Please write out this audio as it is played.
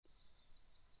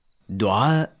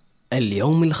دعاء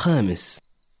اليوم الخامس.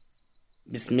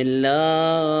 بسم الله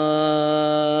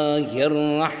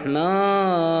الرحمن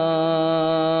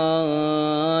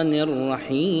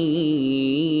الرحيم.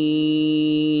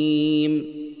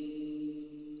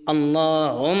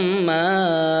 اللهم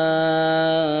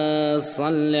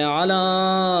صل على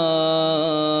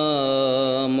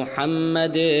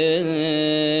محمد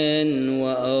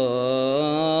وآل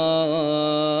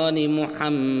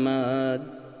محمد.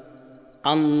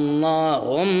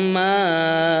 اللهم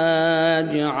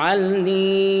اجعلني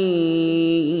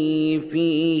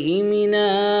فيه من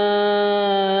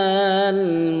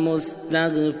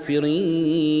المستغفرين،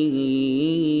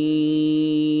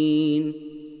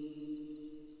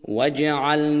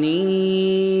 واجعلني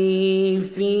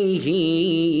فيه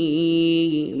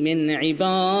من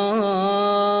عبادك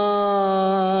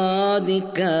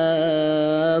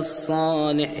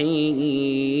الصالحين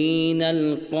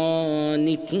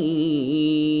القانتين،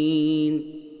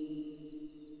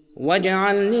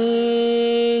 واجعلني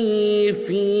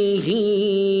فيه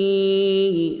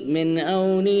من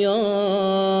أوليائك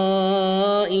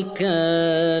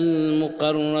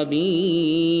المقربين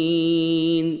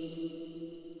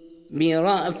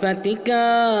برأفتك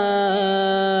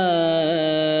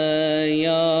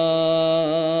يا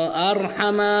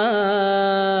أرحم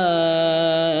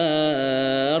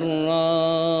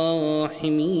الراحمين.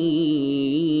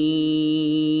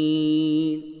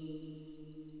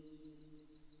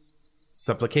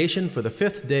 Supplication for the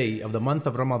 5th day of the month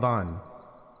of Ramadan.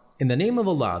 In the name of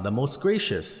Allah, the most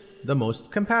gracious, the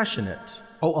most compassionate.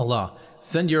 O Allah,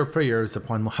 send your prayers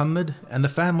upon Muhammad and the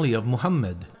family of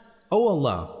Muhammad. O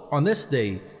Allah, on this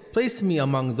day, place me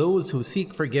among those who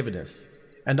seek forgiveness,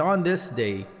 and on this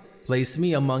day, place me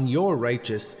among your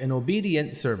righteous and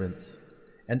obedient servants,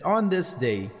 and on this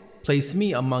day, place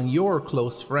me among your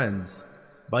close friends.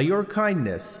 By your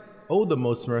kindness, O the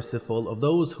most merciful of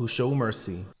those who show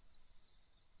mercy.